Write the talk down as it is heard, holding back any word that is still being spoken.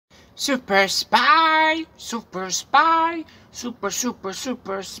Super spy, super spy, super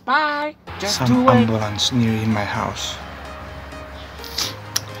spy. Just Some do it. ambulance near in my house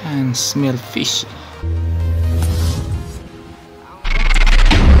and smell fishy.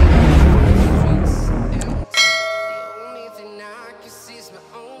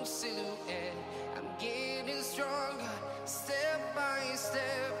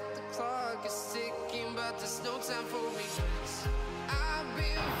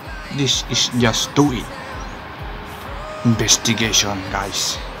 This is just do it. Investigation,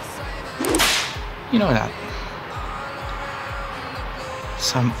 guys. You know that.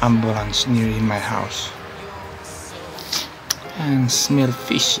 Some ambulance near in my house and smell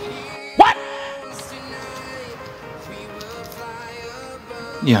fishy. What?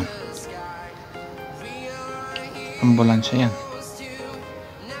 Yan. Ambulansya yan.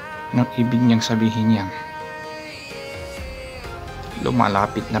 Anong ibig niyang sabihin yan?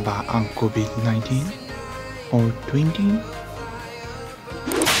 Lumalapit na ba ang COVID-19 or 20?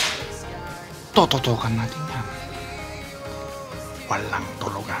 Tototokan natin yan. Walang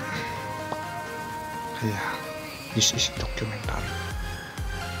tulugan. Kaya, this is documentary.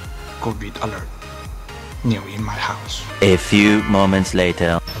 COVID alert. New in my house. A few moments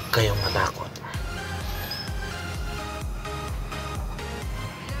later. Huwag kayong matakot.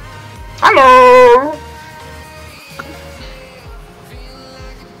 Hello.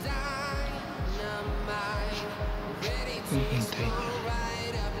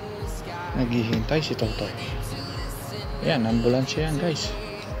 Naghihintay si Totoy. Yan, ambulansya yan, guys.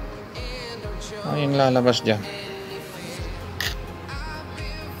 Yung lalabas dyan.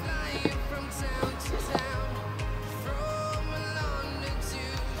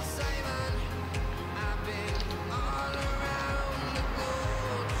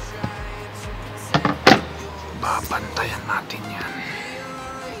 Babantayan natin yan.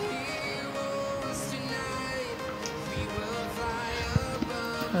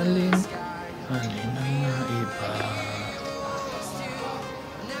 Alin ang naiba?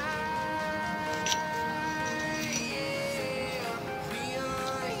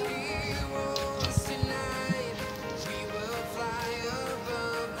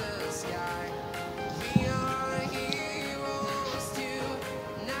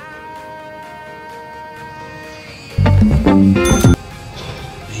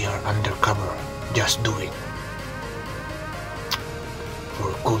 We are undercover. Just do it.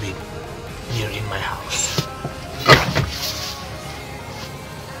 For COVID here in my house.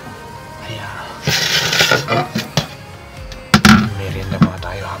 Ayan. Merienda muna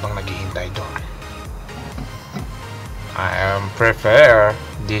tayo habang naghihintay doon. I am prepared.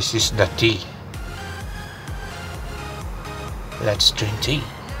 This is the tea. Let's drink tea.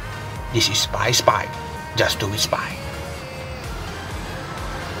 This is Spy. Just do it, Spy.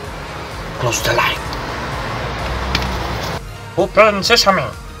 Close the light. Open sesame.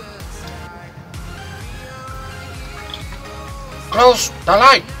 Close the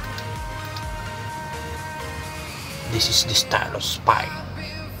light. This is the style of Spy.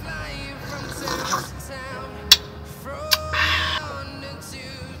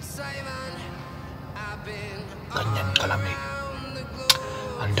 Ganyan kalamig.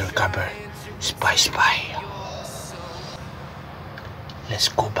 Undercover. Spy. Let's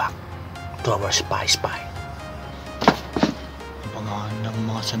go back to our Spy. Abangan ng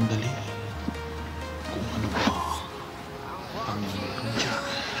mga sandali kung ano ba ang meron dyan.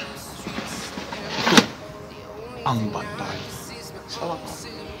 Ito ang bantay sa wakas.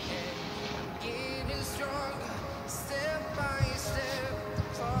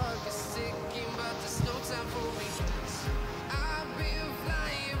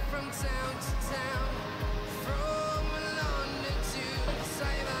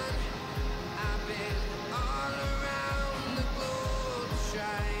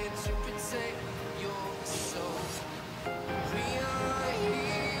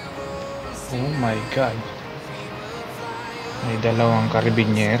 Oh my God. May dalawang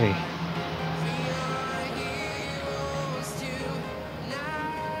karibinyere.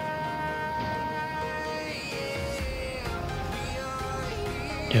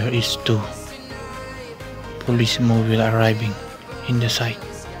 There is two police mobile arriving in the site.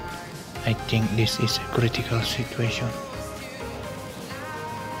 I think this is a critical situation.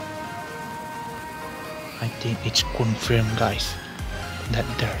 I think it's confirmed, guys, that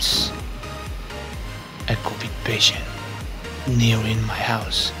there's a COVID patient near in my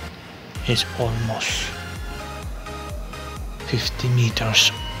house. It's almost 50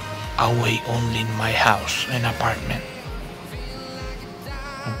 meters away only in my house and apartment.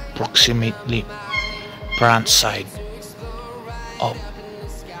 Approximately front side of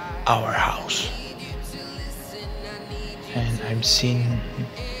our house. And I've seen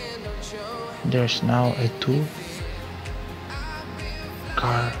there's now a 2-car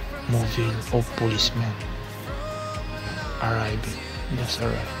mobile of policemen arriving. Just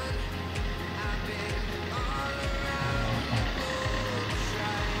arrived.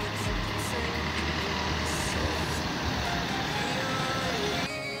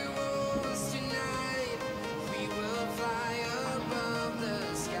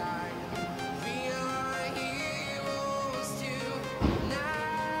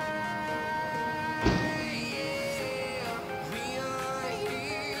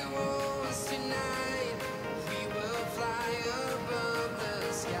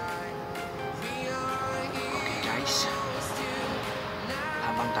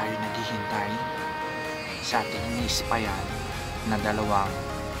 Habang tayo naghihintay sa ating iniispayan na dalawang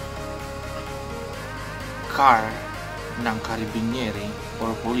car ng Carabinieri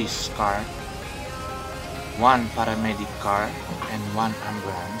or police car, 1 paramedic car and 1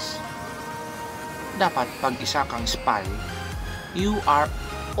 ambulance, dapat pag isa kang spy, you are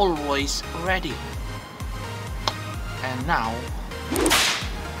always ready. And now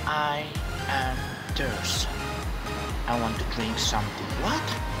I am thirsty. I want to drink something. What?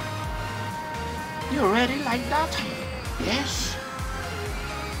 You ready like that? Yes.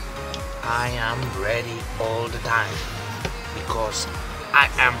 I am ready all the time because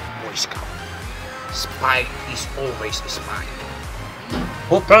I am Boy Scout. Spy is always a spy.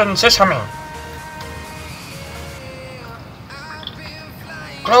 Open sesame.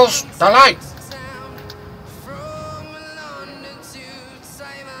 Close the light.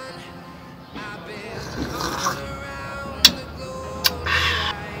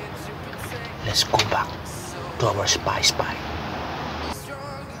 Let's go back to our spy.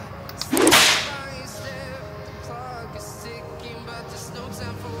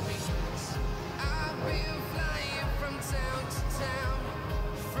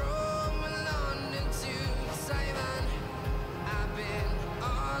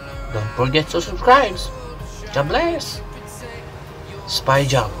 Don't forget to subscribe. God bless. Spy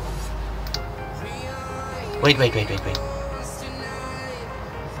job. Wait.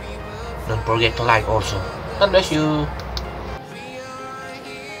 Don't forget to like also. God bless you.